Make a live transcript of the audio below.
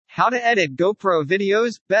How to edit GoPro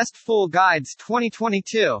videos, Best Full Guides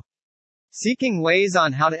 2022. Seeking ways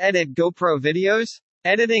on how to edit GoPro videos?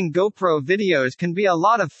 Editing GoPro videos can be a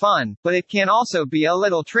lot of fun, but it can also be a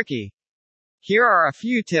little tricky. Here are a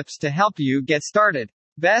few tips to help you get started.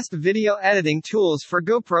 Best video editing tools for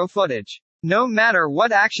GoPro footage. No matter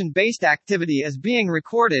what action-based activity is being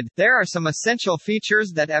recorded, there are some essential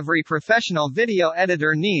features that every professional video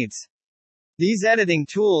editor needs. These editing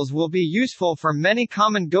tools will be useful for many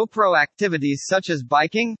common GoPro activities such as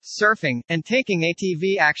biking, surfing, and taking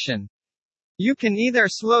ATV action. You can either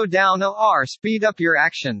slow down or speed up your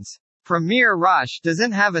actions. Premiere Rush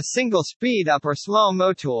doesn't have a single speed up or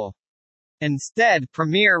slow-mo tool. Instead,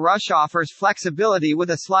 Premiere Rush offers flexibility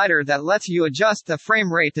with a slider that lets you adjust the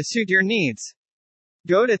frame rate to suit your needs.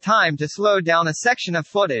 Go to time to slow down a section of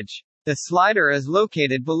footage. The slider is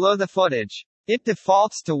located below the footage. It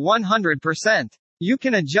defaults to 100%. You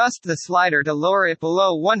can adjust the slider to lower it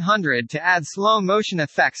below 100 to add slow motion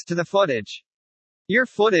effects to the footage. Your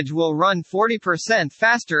footage will run 40%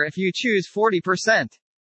 faster if you choose 40%.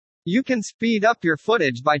 You can speed up your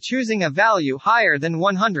footage by choosing a value higher than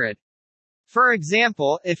 100. For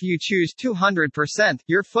example, if you choose 200%,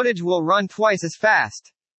 your footage will run twice as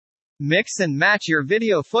fast. Mix and match your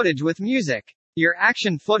video footage with music. Your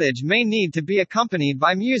action footage may need to be accompanied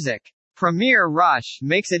by music. Premiere Rush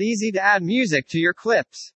makes it easy to add music to your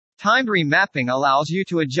clips. Timed remapping allows you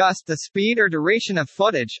to adjust the speed or duration of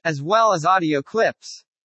footage, as well as audio clips.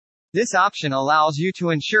 This option allows you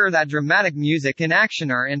to ensure that dramatic music and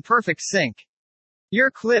action are in perfect sync.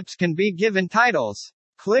 Your clips can be given titles.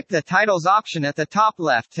 Click the Titles option at the top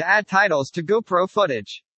left to add titles to GoPro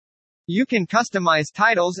footage. You can customize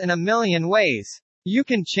titles in a million ways. You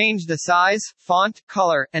can change the size, font,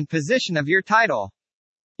 color, and position of your title.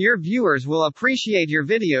 Your viewers will appreciate your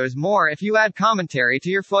videos more if you add commentary to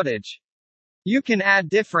your footage. You can add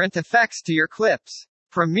different effects to your clips.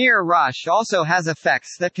 Premiere Rush also has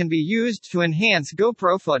effects that can be used to enhance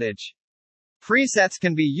GoPro footage. Presets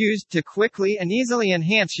can be used to quickly and easily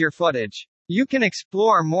enhance your footage. You can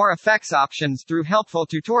explore more effects options through helpful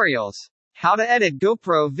tutorials. How to edit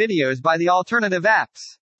GoPro videos by the alternative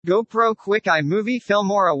apps. GoPro Quick iMovie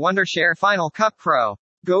Filmora Wondershare Final Cut Pro.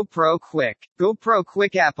 GoPro Quick. GoPro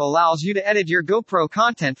Quick app allows you to edit your GoPro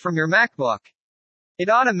content from your MacBook.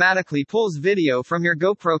 It automatically pulls video from your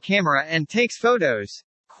GoPro camera and takes photos.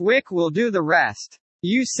 Quick will do the rest.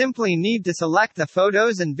 You simply need to select the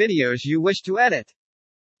photos and videos you wish to edit.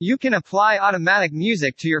 You can apply automatic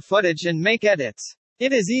music to your footage and make edits.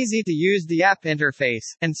 It is easy to use the app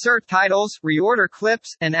interface, insert titles, reorder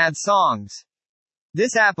clips, and add songs.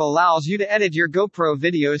 This app allows you to edit your GoPro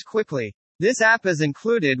videos quickly. This app is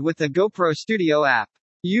included with the GoPro Studio app.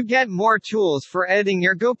 You get more tools for editing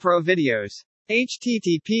your GoPro videos.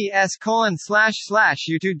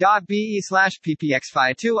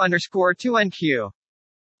 https://youtube.be/ppx52_2nq.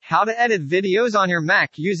 How to edit videos on your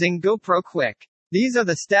Mac using GoPro Quick. These are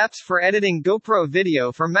the steps for editing GoPro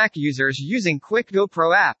video for Mac users using Quick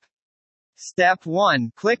GoPro app. Step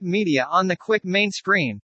 1. Click Media on the Quick main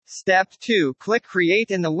screen. Step 2. Click Create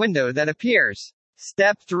in the window that appears.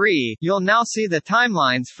 Step 3. You'll now see the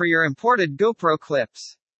timelines for your imported GoPro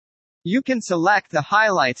clips. You can select the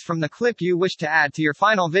highlights from the clip you wish to add to your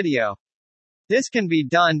final video. This can be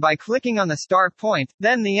done by clicking on the start point,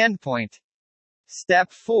 then the end point.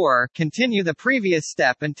 Step 4. Continue the previous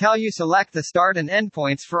step until you select the start and end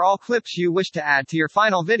points for all clips you wish to add to your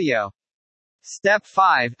final video. Step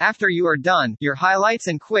 5. After you are done, your highlights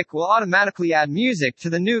and Quick will automatically add music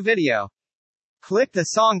to the new video. Click the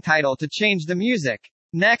song title to change the music.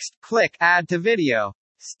 Next, click Add to Video.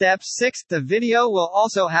 Step 6. The video will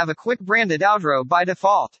also have a Quick branded outro by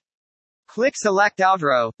default. Click Select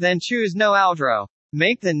Outro, then choose No Outro.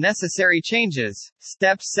 Make the necessary changes.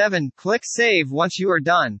 Step 7. Click Save once you are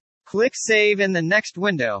done. Click Save in the next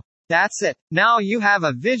window. That's it. Now you have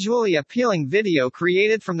a visually appealing video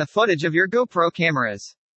created from the footage of your GoPro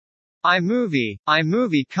cameras. iMovie.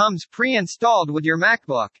 iMovie comes pre-installed with your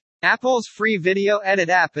MacBook. Apple's free video edit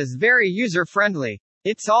app is very user-friendly.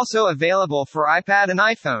 It's also available for iPad and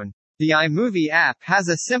iPhone. The iMovie app has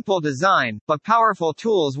a simple design, but powerful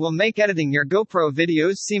tools will make editing your GoPro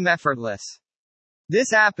videos seem effortless.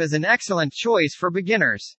 This app is an excellent choice for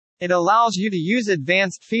beginners. It allows you to use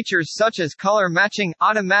advanced features such as color matching,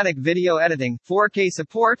 automatic video editing, 4K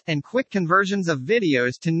support, and quick conversions of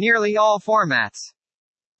videos to nearly all formats.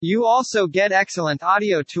 You also get excellent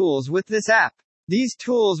audio tools with this app. These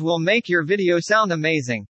tools will make your video sound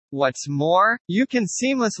amazing. What's more, you can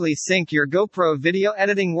seamlessly sync your GoPro video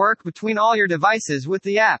editing work between all your devices with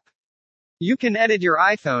the app. You can edit your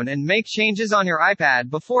iPhone and make changes on your iPad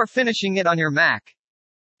before finishing it on your Mac.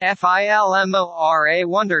 Filmora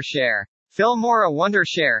Wondershare. Filmora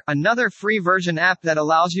Wondershare, another free version app that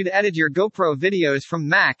allows you to edit your GoPro videos from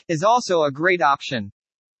Mac, is also a great option.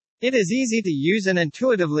 It is easy to use and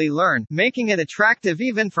intuitively learn, making it attractive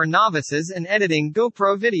even for novices in editing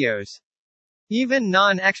GoPro videos. Even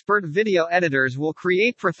non-expert video editors will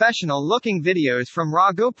create professional-looking videos from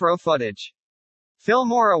raw GoPro footage.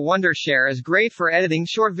 Filmora Wondershare is great for editing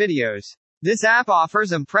short videos. This app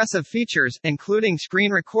offers impressive features, including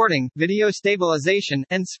screen recording, video stabilization,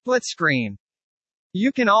 and split screen.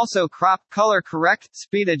 You can also crop, color correct,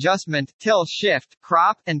 speed adjustment, tilt shift,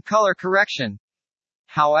 crop, and color correction.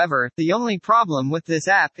 However, the only problem with this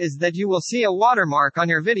app is that you will see a watermark on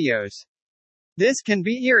your videos. This can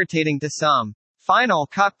be irritating to some. Final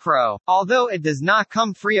Cut Pro. Although it does not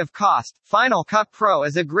come free of cost, Final Cut Pro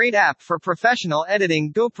is a great app for professional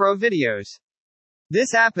editing GoPro videos.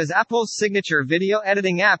 This app is Apple's signature video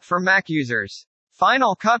editing app for Mac users.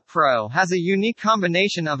 Final Cut Pro has a unique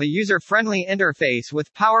combination of a user-friendly interface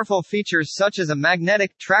with powerful features such as a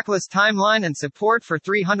magnetic, trackless timeline and support for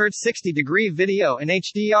 360-degree video in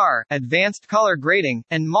HDR, advanced color grading,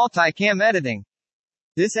 and multicam editing.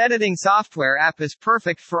 This editing software app is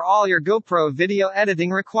perfect for all your GoPro video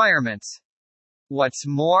editing requirements. What's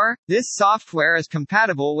more, this software is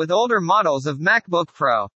compatible with older models of MacBook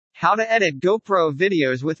Pro. How to edit GoPro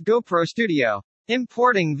videos with GoPro Studio.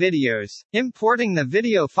 Importing videos. Importing the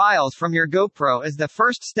video files from your GoPro is the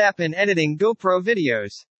first step in editing GoPro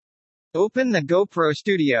videos. Open the GoPro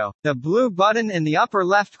Studio. The blue button in the upper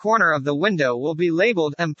left corner of the window will be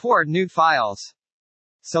labeled Import New Files.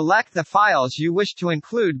 Select the files you wish to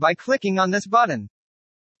include by clicking on this button.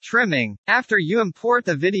 Trimming. After you import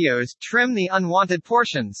the videos, trim the unwanted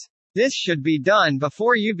portions. This should be done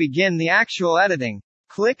before you begin the actual editing.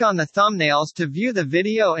 Click on the thumbnails to view the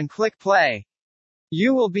video and click play.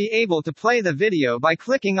 You will be able to play the video by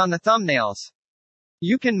clicking on the thumbnails.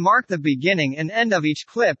 You can mark the beginning and end of each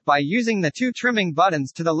clip by using the two trimming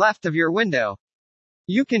buttons to the left of your window.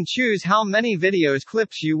 You can choose how many videos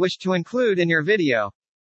clips you wish to include in your video.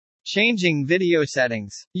 Changing video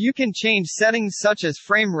settings. You can change settings such as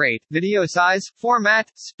frame rate, video size,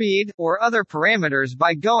 format, speed, or other parameters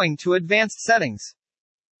by going to Advanced Settings.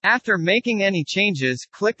 After making any changes,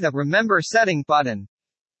 click the Remember Setting button.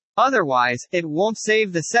 Otherwise, it won't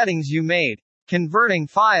save the settings you made. Converting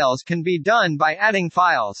files can be done by adding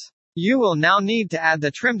files. You will now need to add the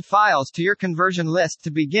trimmed files to your conversion list to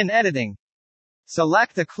begin editing.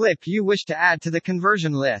 Select the clip you wish to add to the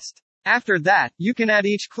conversion list. After that, you can add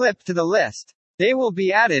each clip to the list. They will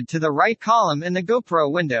be added to the right column in the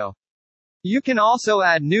GoPro window. You can also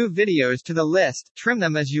add new videos to the list, trim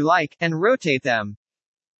them as you like, and rotate them.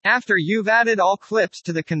 After you've added all clips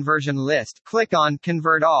to the conversion list, click on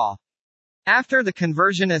Convert All. After the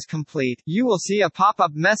conversion is complete, you will see a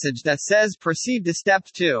pop-up message that says Proceed to Step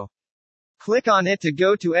 2. Click on it to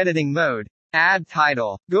go to editing mode. Add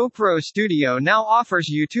title. GoPro Studio now offers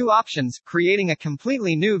you two options, creating a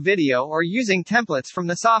completely new video or using templates from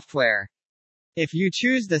the software. If you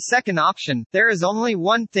choose the second option, there is only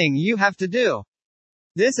one thing you have to do.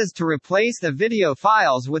 This is to replace the video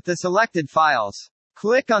files with the selected files.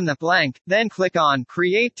 Click on the blank, then click on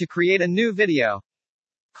Create to create a new video.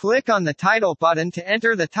 Click on the title button to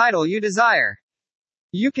enter the title you desire.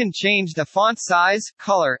 You can change the font size,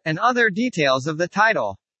 color, and other details of the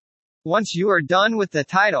title. Once you are done with the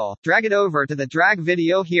title, drag it over to the Drag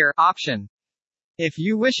Video Here option. If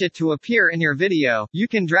you wish it to appear in your video, you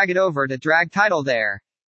can drag it over to Drag Title there.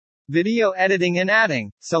 Video editing and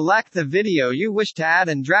adding. Select the video you wish to add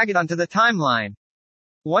and drag it onto the timeline.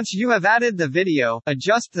 Once you have added the video,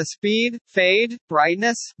 adjust the speed, fade,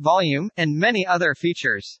 brightness, volume, and many other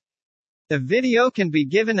features. The video can be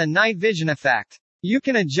given a night vision effect. You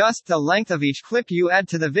can adjust the length of each clip you add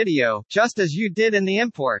to the video, just as you did in the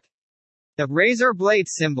import. The razor blade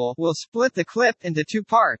symbol will split the clip into two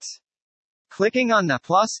parts. Clicking on the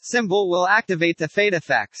plus symbol will activate the fade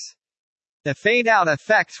effects. The fade-out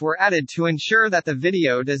effects were added to ensure that the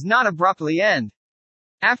video does not abruptly end.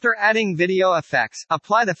 After adding video effects,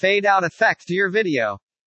 apply the fade-out effect to your video.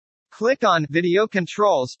 Click on Video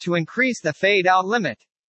Controls to increase the fade-out limit.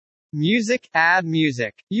 Music. Add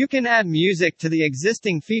music. You can add music to the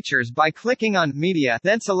existing features by clicking on Media,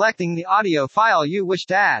 then selecting the audio file you wish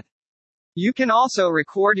to add. You can also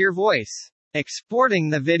record your voice.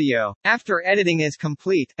 Exporting the video. After editing is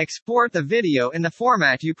complete, export the video in the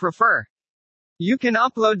format you prefer. You can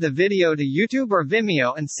upload the video to YouTube or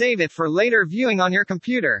Vimeo and save it for later viewing on your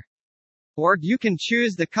computer. Or, you can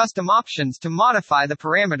choose the custom options to modify the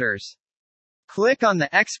parameters. Click on the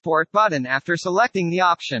Export button after selecting the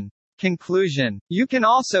option. Conclusion. You can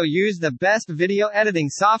also use the best video editing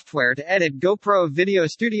software to edit GoPro Video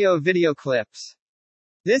Studio video clips.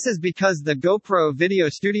 This is because the GoPro Video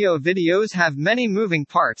Studio videos have many moving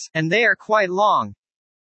parts, and they are quite long.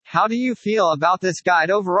 How do you feel about this guide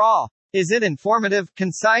overall? Is it informative,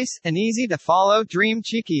 concise, and easy to follow? Dream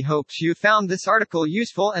Cheeky hopes you found this article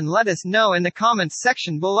useful and let us know in the comments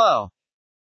section below.